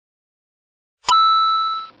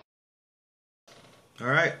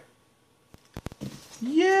Alright.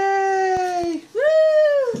 Yay! Woo!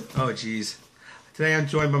 Oh, jeez. Today I'm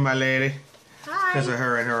joined by my lady. Hi. Because of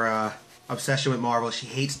her and her obsession with Marvel. She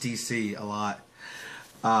hates DC a lot.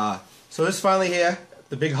 So this is finally here.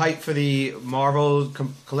 The big hype for the Marvel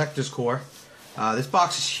Collector's Corp. This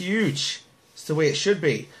box is huge. It's the way it should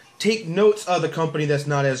be. Take notes of the company that's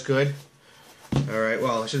not as good. Alright,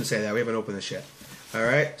 well, I shouldn't say that. We haven't opened this yet.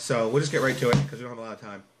 Alright, so we'll just get right to it because we don't have a lot of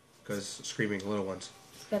time. Because screaming little ones.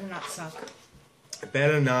 Better not suck. It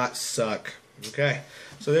better not suck. Okay,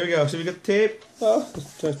 so there we go. So we got the tape. Oh,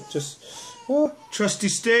 trusty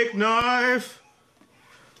steak knife.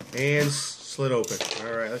 And slit open.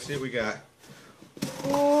 Alright, let's see what we got.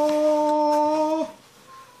 Oh!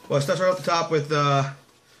 Well, it starts right off the top with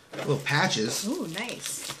little patches. Ooh,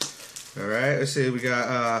 nice. Alright, let's see. We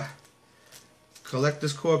got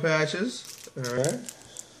Collector's Corp patches. Alright.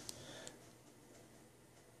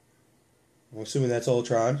 I'm assuming that's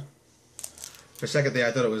Ultron. For a second there,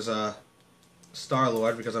 I thought it was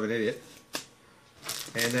Star-Lord because I'm an idiot.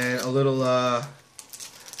 And then a little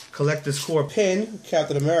Collector's Corp pin,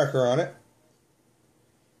 Captain America on it.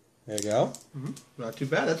 There you go. Not too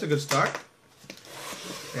bad. That's a good start.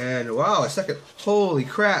 And wow, a second. Holy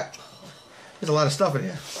crap. There's a lot of stuff in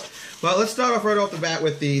here. Well, let's start off right off the bat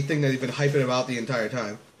with the thing that you've been hyping about the entire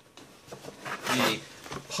time. The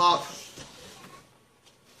Pop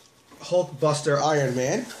Hulkbuster Iron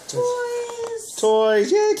Man. Toys!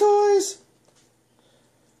 Toys! Yay, toys!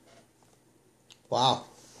 Wow.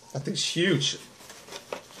 That thing's huge.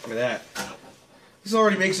 Look at that. This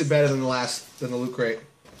already makes it better than the Loot Crate.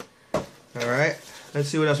 Alright. Let's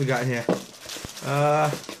see what else we got in here.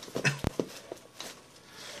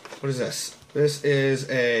 What is this? This is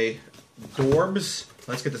a Dorbs.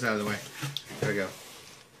 Let's get this out of the way. There we go.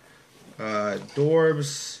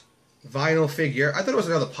 Dorbs vinyl figure. I thought it was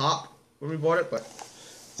another Pop when we bought it, but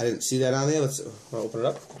I didn't see that on there. Let's open it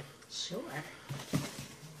up. Sure. I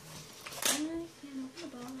can't open the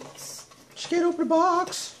box. She can't open the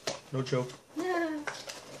box. No joke. Yeah.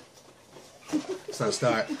 It's not a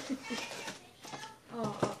start.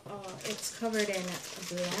 It's covered in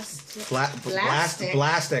plastic.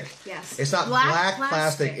 Plastic. Yes. It's not black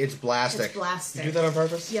plastic. It's plastic. It's plastic. You do that on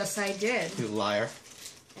purpose? Yes, I did. You liar.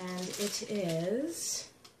 And it is...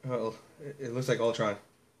 Oh, it looks like Ultron.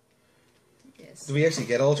 Yes. Do we actually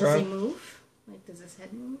get Ultron? Does he move? Like, does his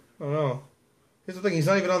head move? I don't know. Here's the thing, he's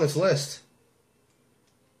not even on this list.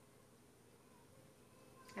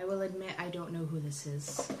 I will admit I don't know who this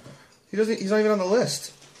is. He's not even on the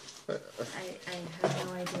list. I have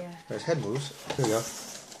no idea. His head moves. There we go.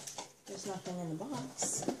 There's nothing in the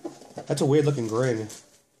box. That's a weird looking grin.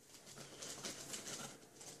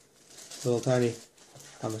 Little tiny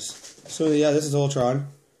Thomas. So yeah, this is Ultron.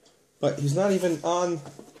 But he's not even on...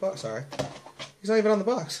 Oh, sorry. He's not even on the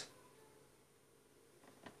box.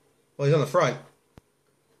 Well, he's on the front.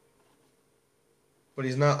 But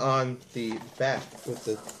he's not on the back with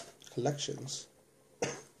the collections.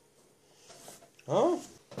 Oh,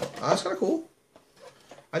 that's kind of cool.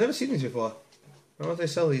 I've never seen these before. I don't know if they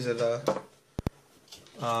sell these at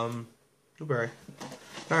Newberry.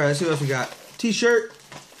 Alright, let's see what else we got. T-shirt!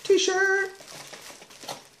 T-shirt!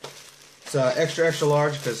 It's extra, extra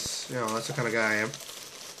large because, you know, that's the kind of guy I am.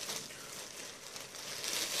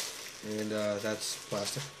 And that's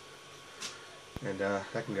plastic. And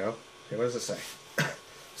that can go. Okay, what does it say?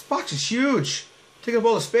 This box is huge! Take up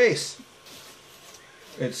all the space.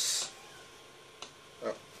 It's...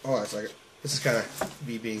 Oh, that's like it. This is kind of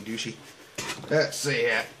me being douchey. Let's see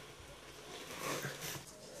here.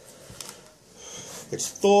 It's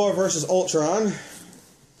Thor versus Ultron.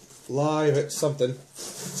 Live at something.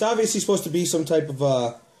 It's obviously supposed to be some type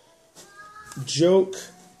of joke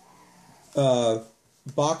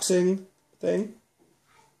boxing thing.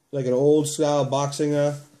 Like an old style boxing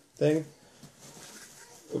thing.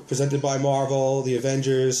 Presented by Marvel, the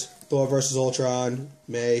Avengers, Thor versus Ultron,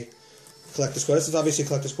 May. Collector's Corp. This is obviously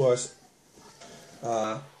Collector's Corp.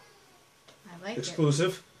 I like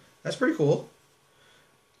exclusive. It. That's pretty cool.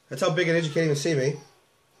 That's how big and educating to see me.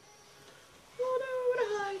 Oh no, what a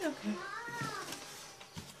hide.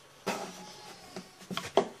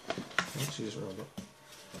 Okay. She just rolled it.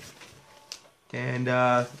 And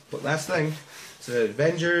last thing, it's an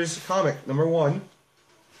Avengers comic #1.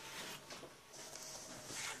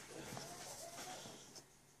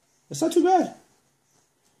 It's not too bad.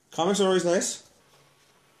 Comics are always nice.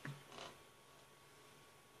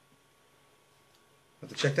 Have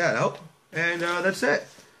to check that out. And that's it.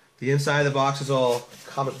 The inside of the box is all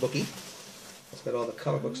comic booky. It's got all the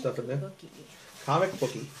comic book stuff in there. Comic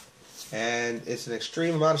booky. And it's an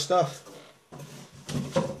extreme amount of stuff.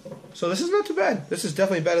 So this is not too bad. This is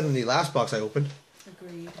definitely better than the last box I opened.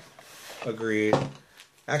 Agreed. Agreed.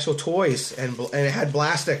 Actual toys, and it had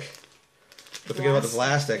plastic. Don't forget about the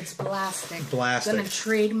plastic. It's plastic. Plastic. Gonna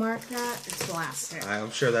trademark that. It's plastic. I'm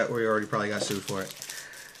sure that we already probably got sued for it.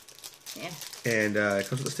 Yeah. And it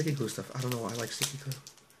comes with the sticky glue stuff. I don't know why I like sticky glue.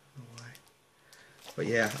 I don't know why. But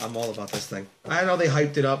yeah, I'm all about this thing. I know they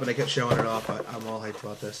hyped it up and they kept showing it off, but I'm all hyped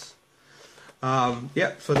about this.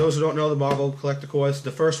 Yeah, for those who don't know, the Marvel Collector Course,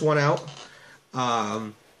 the first one out,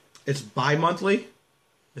 it's bi-monthly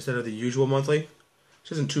instead of the usual monthly.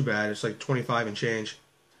 Which isn't too bad. It's like 25 and change.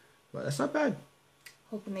 But that's not bad.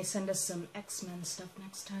 Hoping they send us some X-Men stuff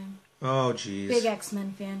next time. Oh, jeez. Big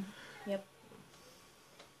X-Men fan. Yep.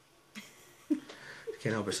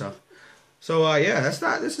 Can't help yourself. So, yeah,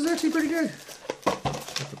 this is actually pretty good.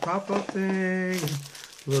 Got the pop-up thing,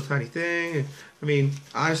 a little tiny thing. I mean,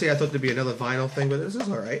 honestly, I thought there'd be another vinyl thing, but this is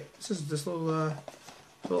alright. This little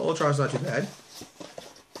Ultron's not too bad.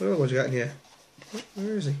 Look at what you got in here.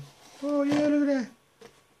 Where is he? Oh, yeah, look at that.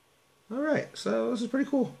 Alright, so this is pretty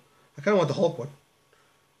cool. I kind of want the Hulk one.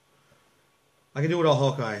 I can do it all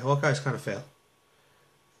Hawkeye. Hawkeye's kind of fail.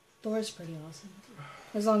 Thor's pretty awesome.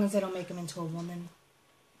 As long as they don't make him into a woman.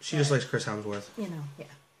 She just likes Chris Hemsworth. You know, yeah.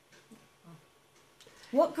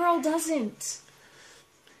 What girl doesn't?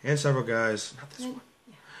 And several guys. Not this one.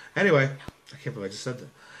 Yeah. Anyway, I can't believe I just said that.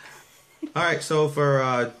 Alright, so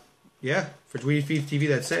for DweebFeedTV,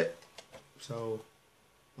 that's it. So,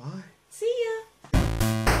 bye. See ya.